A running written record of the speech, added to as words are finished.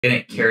They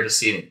didn't care to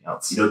see anything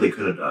else. You know what they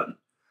could have done?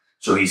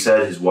 So he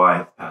said his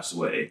wife passed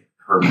away.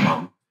 Her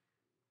mom.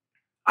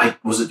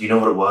 Do you know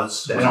what it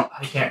was? I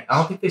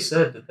don't think they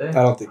said, did they? I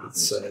don't think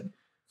it's said.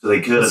 So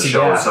they could have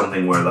shown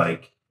something where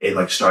like it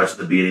like starts at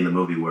the beginning of the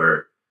movie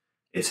where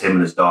it's him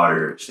and his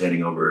daughter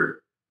standing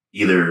over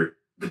either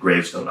the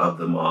gravestone of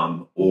the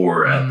mom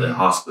or at the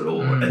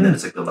hospital, and then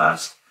it's like the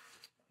last.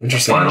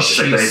 Interesting.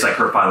 It's like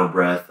her final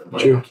breath of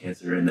like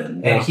cancer, and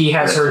then he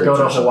has her go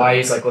to Hawaii.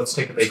 He's like, let's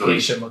take a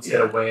vacation, let's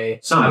get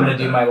away. I'm gonna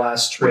do my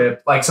last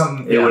trip, like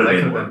something. It would have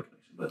been more.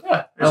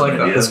 Yeah, I like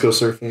that. Let's go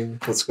surfing.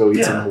 Let's go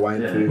eat some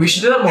Hawaiian food. We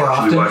should do that more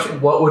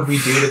often. What would we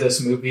do to this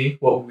movie?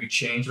 What would we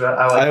change?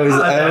 I always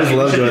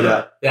love doing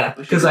that. Yeah,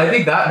 because I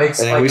think that makes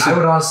like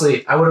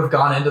I would have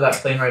gone into that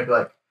plane ride be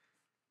like,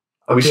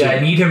 okay, I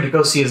need him to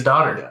go see his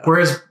daughter. Yeah.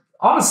 Whereas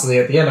honestly,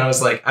 at the end, I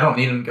was like, I don't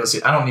need him to go see.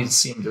 I don't need to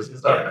see him go see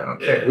his daughter. I don't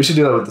care. We should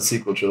do that with the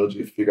sequel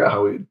trilogy. Figure out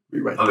how we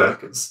rewrite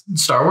that because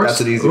Star Wars. That's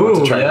an easy one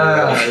to try.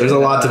 There's a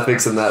lot to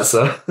fix in that.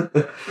 So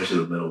especially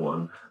the middle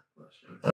one.